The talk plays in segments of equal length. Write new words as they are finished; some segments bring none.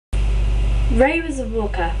Ray was a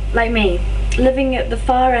walker, like me, living at the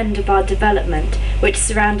far end of our development, which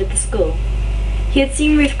surrounded the school. He had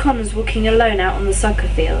seen Ruth Connors walking alone out on the soccer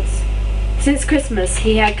fields. Since Christmas,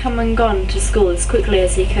 he had come and gone to school as quickly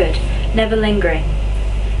as he could, never lingering.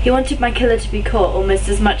 He wanted my killer to be caught almost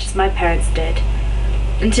as much as my parents did.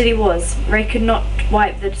 Until he was, Ray could not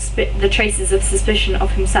wipe the traces of suspicion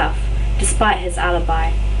off himself, despite his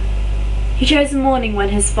alibi. He chose a morning when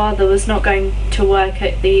his father was not going to work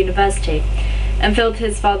at the university, and filled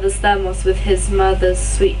his father's thermos with his mother's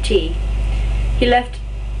sweet tea. He left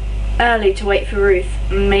early to wait for Ruth,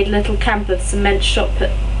 and made a little camp of cement shop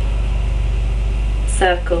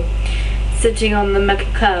circle, sitting on the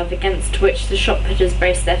metal curve against which the shop putters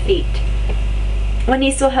braced their feet. When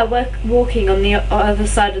he saw her walking on the other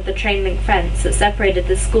side of the chain-link fence that separated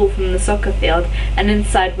the school from the soccer field, and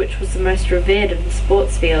inside which was the most revered of the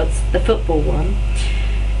sports fields, the football one,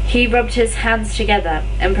 he rubbed his hands together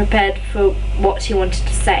and prepared for what he wanted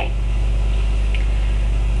to say.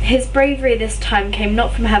 His bravery this time came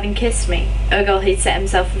not from having kissed me, a goal he'd set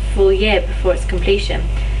himself a full year before its completion,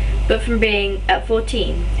 but from being, at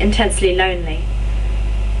 14, intensely lonely.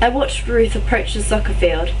 I watched Ruth approach the soccer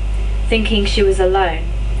field, thinking she was alone.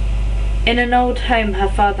 In an old home her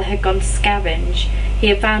father had gone to scavenge, he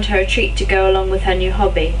had found her a treat to go along with her new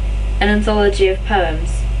hobby, an anthology of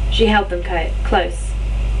poems. She held them close.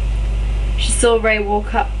 She saw Ray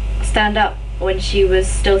stand up when she was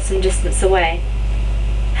still some distance away.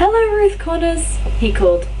 "Hello, Ruth Connors," he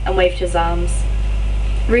called, and waved his arms.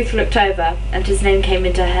 Ruth looked over, and his name came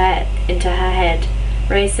into her head,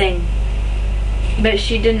 Ray Singh. But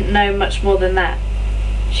she didn't know much more than that.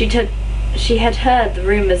 She had heard the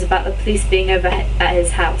rumours about the police being over at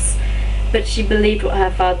his house, but she believed what her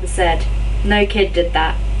father said. No kid did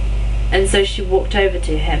that. And so she walked over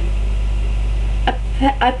to him.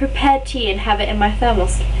 I prepared tea and have it in my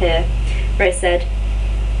thermos here," Ray said.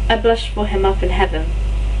 I blushed for him up in heaven.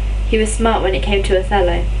 He was smart when it came to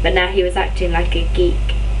Othello, but now he was acting like a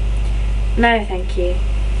geek. "No, thank you,"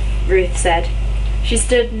 Ruth said. She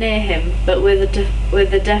stood near him, but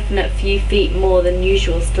with a definite few feet more than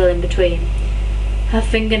usual still in between. Her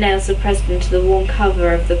fingernails were pressed into the worn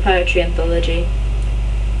cover of the poetry anthology.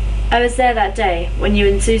 "I was there that day, when you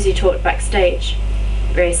and Susie talked backstage,"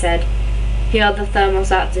 Ray said. He held the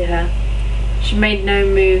thermos out to her. She made no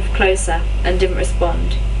move closer, and didn't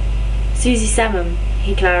respond. "Susie Salmon,"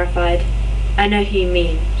 he clarified. "I know who you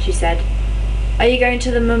mean," she said. "Are you going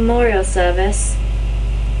to the memorial service?"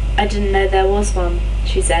 "I didn't know there was one,"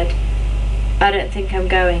 she said. "I don't think I'm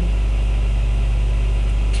going."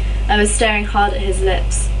 I was staring hard at his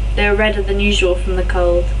lips. They were redder than usual from the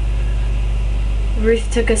cold.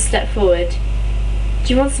 Ruth took a step forward.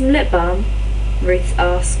 "Do you want some lip balm?" Ruth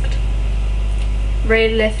asked.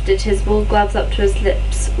 Ray lifted his wool gloves up to his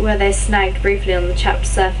lips, where they snagged briefly on the chapped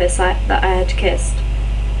surface that I had kissed.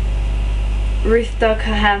 Ruth dug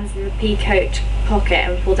her hands in the pea-coat pocket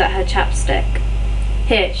and pulled out her chapstick.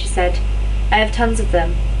 "Here," she said. "I have tons of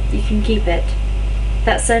them. You can keep it."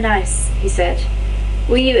 "That's so nice," he said.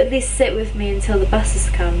 "Will you at least sit with me until the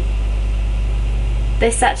buses come?"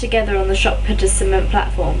 They sat together on the shop putter's cement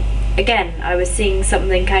platform. Again, I was seeing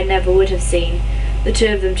something I never would have seen, the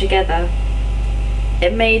two of them together.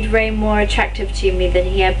 It made Ray more attractive to me than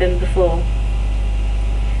he had been before.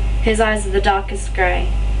 His eyes were the darkest grey.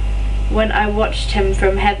 When I watched him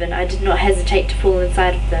from heaven, I did not hesitate to fall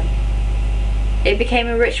inside of them. It became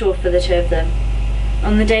a ritual for the two of them.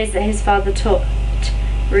 On the days that his father taught,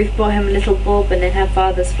 Ruth brought him a little bourbon in her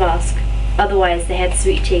father's flask. Otherwise, they had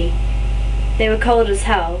sweet tea. They were cold as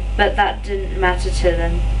hell, but that didn't matter to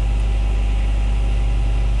them.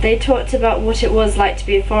 They talked about what it was like to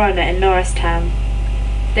be a foreigner in Norristown.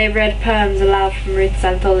 They read poems aloud from Ruth's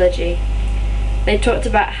anthology. They talked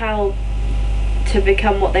about how to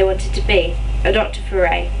become what they wanted to be, a doctor for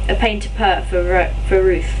Ray, a painter-poet for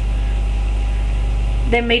Ruth.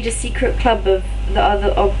 They made a secret club of the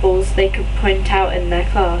other oddballs they could point out in our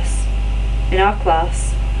class.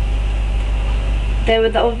 There were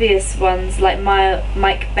the obvious ones like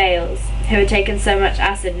Mike Bales, who had taken so much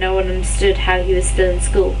acid no one understood how he was still in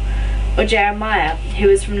school, or Jeremiah, who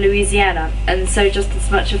was from Louisiana, and so just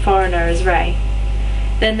as much a foreigner as Ray.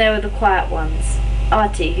 Then there were the quiet ones.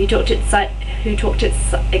 Artie, who talked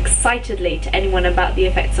excitedly to anyone about the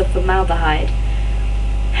effects of formaldehyde.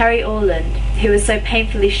 Harry Orland, who was so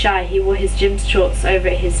painfully shy he wore his gym shorts over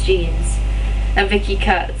his jeans. And Vicky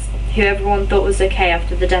Kurtz, who everyone thought was okay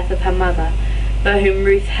after the death of her mother, but whom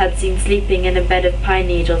Ruth had seen sleeping in a bed of pine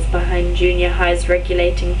needles behind junior high's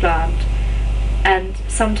regulating plant. And,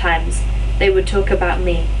 sometimes, they would talk about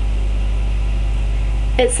me.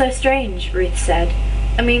 "It's so strange," Ruth said.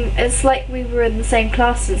 I mean, it's like we were in the same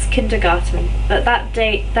class since kindergarten, but that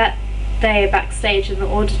day backstage in the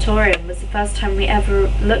auditorium was the first time we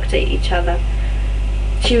ever looked at each other.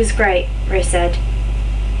 She was great, Ray said.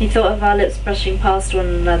 He thought of our lips brushing past one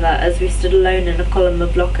another as we stood alone in a column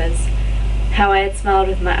of lockers, how I had smiled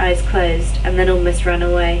with my eyes closed and then almost run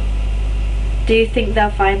away. Do you think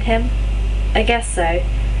they'll find him? I guess so.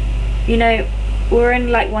 You know, we're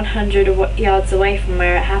only like 100 yards away from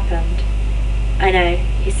where it happened. I know,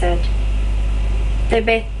 he said. They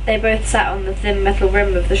both sat on the thin metal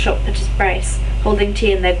rim of the shopper's brace, holding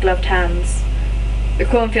tea in their gloved hands. The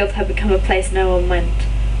cornfield had become a place no one went.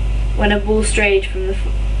 When a ball strayed from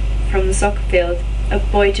the soccer field, a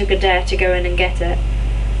boy took a dare to go in and get it.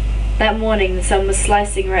 That morning the sun was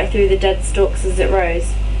slicing right through the dead stalks as it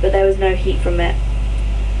rose, but there was no heat from it.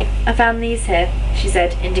 I found these here, she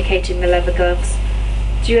said, indicating the leather gloves.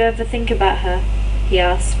 Do you ever think about her? He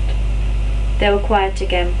asked. They were quiet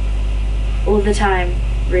again. All the time,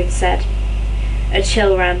 Ruth said. A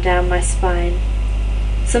chill ran down my spine.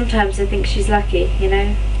 Sometimes I think she's lucky, you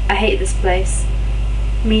know. I hate this place.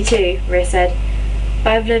 Me too, Ray said.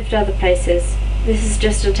 But I've lived other places. This is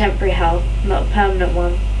just a temporary hell, not a permanent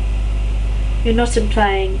one. You're not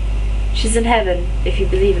implying... She's in heaven, if you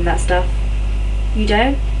believe in that stuff. You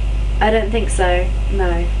don't? I don't think so,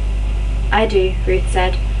 no. I do, Ruth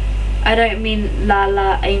said. I don't mean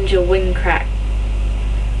la angel wing crack.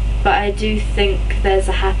 But I do think there's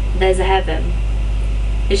a heaven.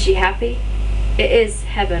 Is she happy? It is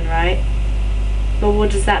heaven, right? But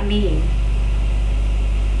what does that mean?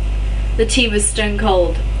 The tea was stone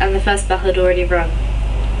cold, and the first bell had already rung.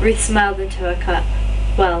 Ruth smiled into her cup.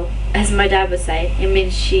 Well, as my dad would say, it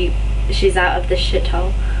means she's out of this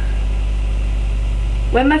shithole.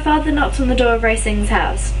 When my father knocked on the door of Ray Singh's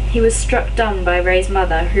house, he was struck dumb by Ray's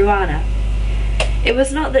mother, Ruana. It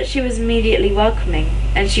was not that she was immediately welcoming,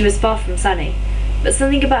 and she was far from sunny, but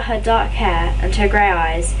something about her dark hair and her grey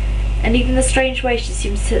eyes, and even the strange way she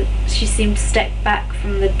seemed to step back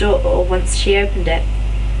from the door once she opened it.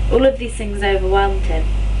 All of these things overwhelmed him.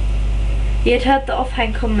 He had heard the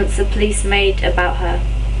offhand comments the police made about her.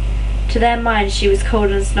 To their minds she was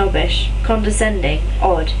cold and snobbish, condescending,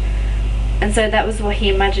 odd, and so that was what he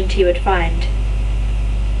imagined he would find.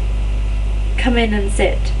 Come in and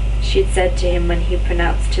sit, she had said to him when he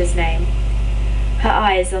pronounced his name. Her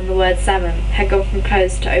eyes, on the word salmon, had gone from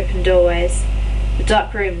closed to open doorways, the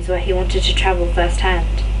dark rooms where he wanted to travel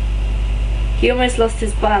firsthand. He almost lost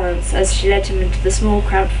his balance as she led him into the small,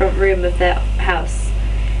 cramped front room of their house.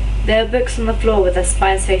 There were books on the floor with their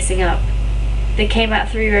spines facing up. They came out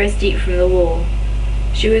 3 rows deep from the wall.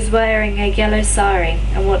 She was wearing a yellow sari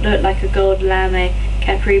and what looked like a gold lame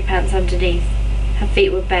capri pants underneath. Her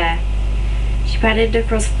feet were bare. She padded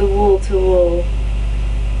across the wall to wall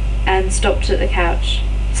and stopped at the couch.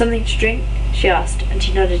 Something to drink? She asked, and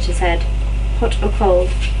he nodded his head. Hot or cold?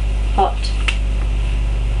 Hot.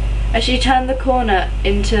 As she turned the corner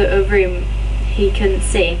into a room he couldn't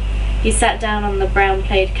see, he sat down on the brown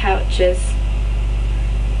plaid couch.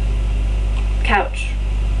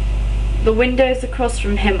 The windows across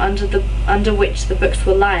from him, under which the books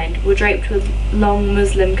were lined, were draped with long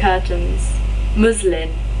muslin curtains.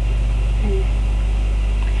 Muslin.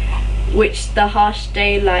 Which the harsh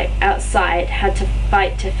daylight outside had to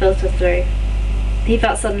fight to filter through. He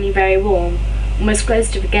felt suddenly very warm, almost close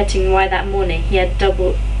to forgetting why that morning he had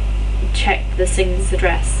double-checked the Singh's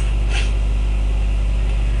address.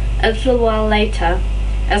 A little while later,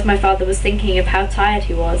 as my father was thinking of how tired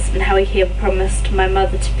he was and how he had promised my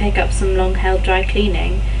mother to pick up some long-held dry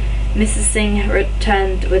cleaning, Mrs. Singh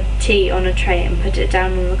returned with tea on a tray and put it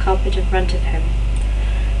down on the carpet in front of him.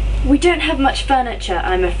 We don't have much furniture,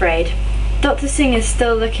 I'm afraid. Dr. Singh is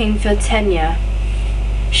still looking for tenure.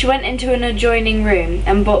 She went into an adjoining room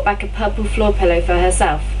and brought back a purple floor pillow for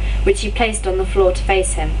herself, which she placed on the floor to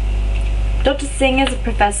face him. Dr. Singh is a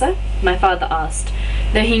professor? My father asked,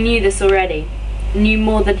 though he knew this already, knew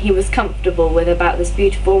more than he was comfortable with about this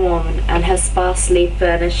beautiful woman and her sparsely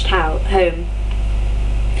furnished home.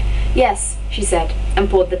 Yes, she said, and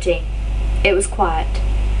poured the tea. It was quiet.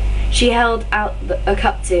 She held out a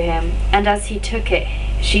cup to him, and as he took it,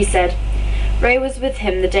 she said, Ray was with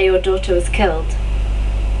him the day your daughter was killed.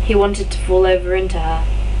 He wanted to fall over into her.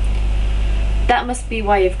 That must be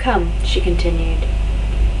why you've come, she continued.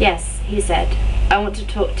 Yes, he said. I want to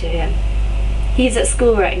talk to him. He's at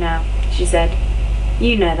school right now, she said.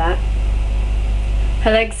 You know that.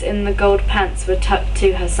 Her legs in the gold pants were tucked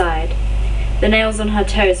to her side. The nails on her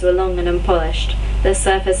toes were long and unpolished, their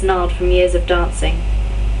surface gnarled from years of dancing.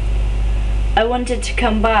 I wanted to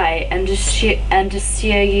come by and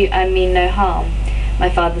assure you I mean no harm, my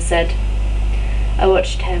father said. I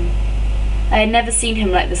watched him. I had never seen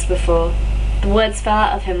him like this before. The words fell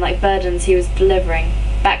out of him like burdens he was delivering,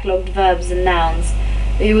 backlogged verbs and nouns,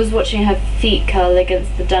 but he was watching her feet curl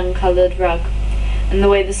against the dun-coloured rug, and the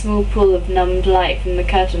way the small pool of numbed light from the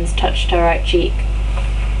curtains touched her right cheek.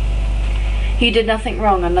 "You did nothing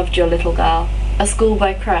wrong and loved your little girl. A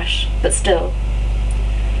schoolboy crush, but still."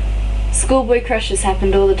 Schoolboy crushes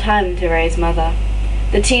happened all the time to Ray's mother.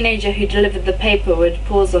 The teenager who delivered the paper would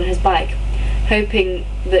pause on his bike, hoping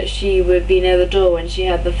that she would be near the door when she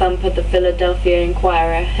heard the thump of the Philadelphia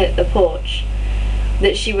Inquirer hit the porch,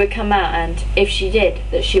 that she would come out and, if she did,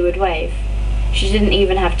 that she would wave. She didn't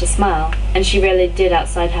even have to smile, and she rarely did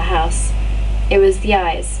outside her house. It was the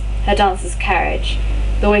eyes, her dancer's carriage,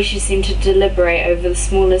 the way she seemed to deliberate over the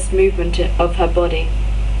smallest movement of her body.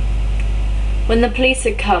 When the police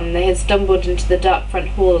had come, they had stumbled into the dark front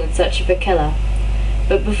hall in search of a killer.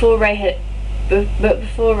 But before Ray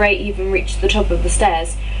even reached the top of the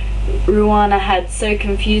stairs, Ruana had so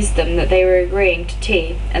confused them that they were agreeing to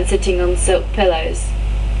tea and sitting on silk pillows.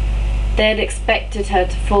 They had expected her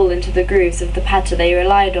to fall into the grooves of the patter they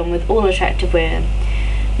relied on with all attractive women,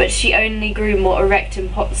 but she only grew more erect in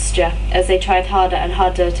posture as they tried harder and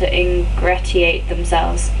harder to ingratiate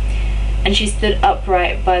themselves, and she stood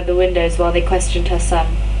upright by the windows while they questioned her son.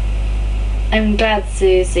 "I'm glad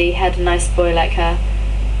Susie had a nice boy like her,"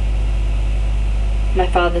 my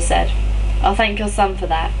father said. "I'll thank your son for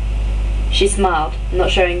that." She smiled,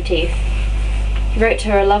 not showing teeth. "He wrote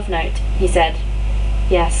her a love note," he said.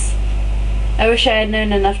 "Yes." "I wish I had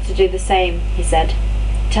known enough to do the same," he said.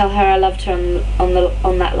 "Tell her I loved her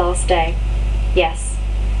on that last day." "Yes."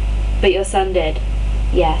 "But your son did."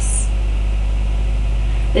 "Yes."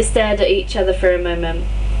 They stared at each other for a moment.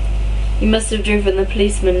 "You must have driven the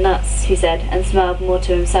policeman nuts," he said, and smiled more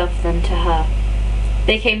to himself than to her.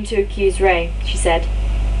 "They came to accuse Ray," she said.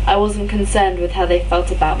 "I wasn't concerned with how they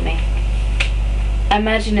felt about me." "I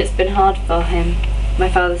imagine it's been hard for him," my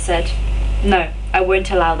father said. "No, I won't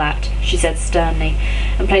allow that," she said sternly,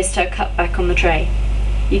 and placed her cup back on the tray.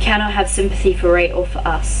 "You cannot have sympathy for Ray or for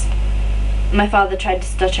us." My father tried to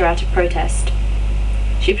stutter out a protest.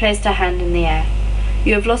 She placed her hand in the air.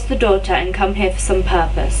 "You have lost a daughter and come here for some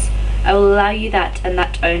purpose. I will allow you that and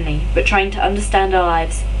that only, but trying to understand our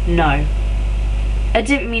lives, no." "I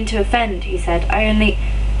didn't mean to offend," he said. "I only—"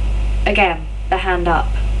 Again, the hand up.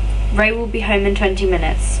 "Ray will be home in 20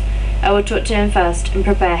 minutes. I will talk to him first and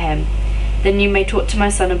prepare him. Then you may talk to my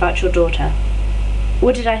son about your daughter."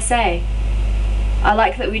 "What did I say?" "I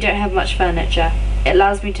like that we don't have much furniture. It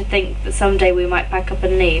allows me to think that someday we might pack up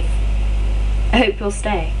and leave." "I hope you'll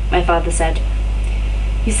stay," my father said.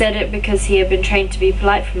 He said it because he had been trained to be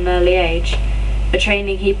polite from an early age, a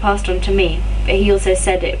training he passed on to me, but he also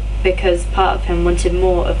said it because part of him wanted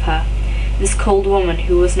more of her, this cold woman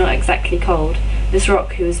who was not exactly cold, this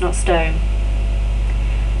rock who was not stone.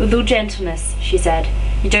 "With all gentleness," she said,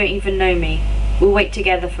 "you don't even know me. We'll wait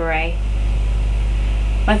together for Ray."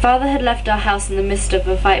 My father had left our house in the midst of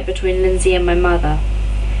a fight between Lindsay and my mother.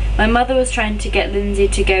 My mother was trying to get Lindsay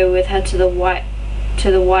to go with her to the Y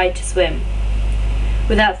to swim.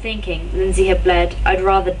 Without thinking, Lindsay had bled "I'd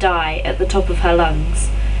rather die" at the top of her lungs.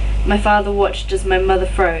 My father watched as my mother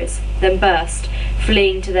froze, then burst,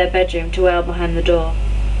 fleeing to their bedroom to wail behind the door.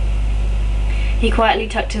 He quietly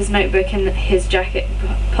tucked his notebook in his jacket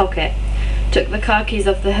pocket, took the car keys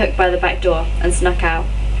off the hook by the back door, and snuck out.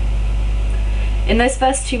 In those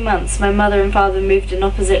first 2 months, my mother and father moved in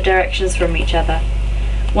opposite directions from each other.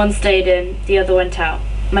 One stayed in, the other went out.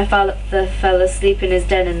 My father fell asleep in his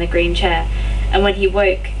den in the green chair, and when he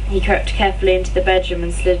woke, he crept carefully into the bedroom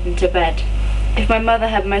and slid into bed. If my mother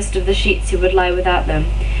had most of the sheets, he would lie without them,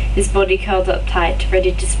 his body curled up tight,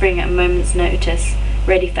 ready to spring at a moment's notice,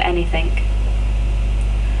 ready for anything.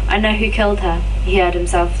 "I know who killed her," he heard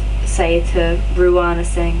himself say to Ruana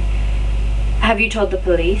Singh. "Have you told the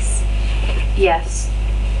police?" "Yes."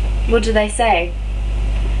 "What do they say?"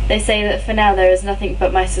 "They say that for now there is nothing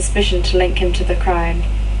but my suspicion to link him to the crime."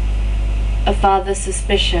 "A father's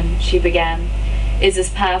suspicion," she began, "is as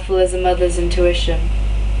powerful as a mother's intuition."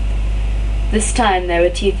 This time there were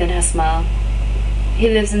teeth in her smile. "He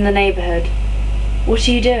lives in the neighborhood." "What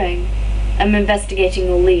are you doing?" "I'm investigating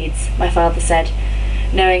all leads," my father said,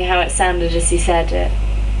 knowing how it sounded as he said it.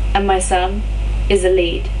 "And my son is a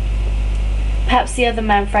lead." "Perhaps the other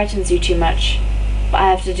man frightens you too much, but I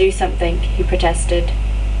have to do something," he protested.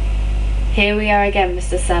 "Here we are again,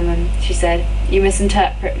 Mr. Salmon," she said. "You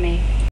misinterpret me.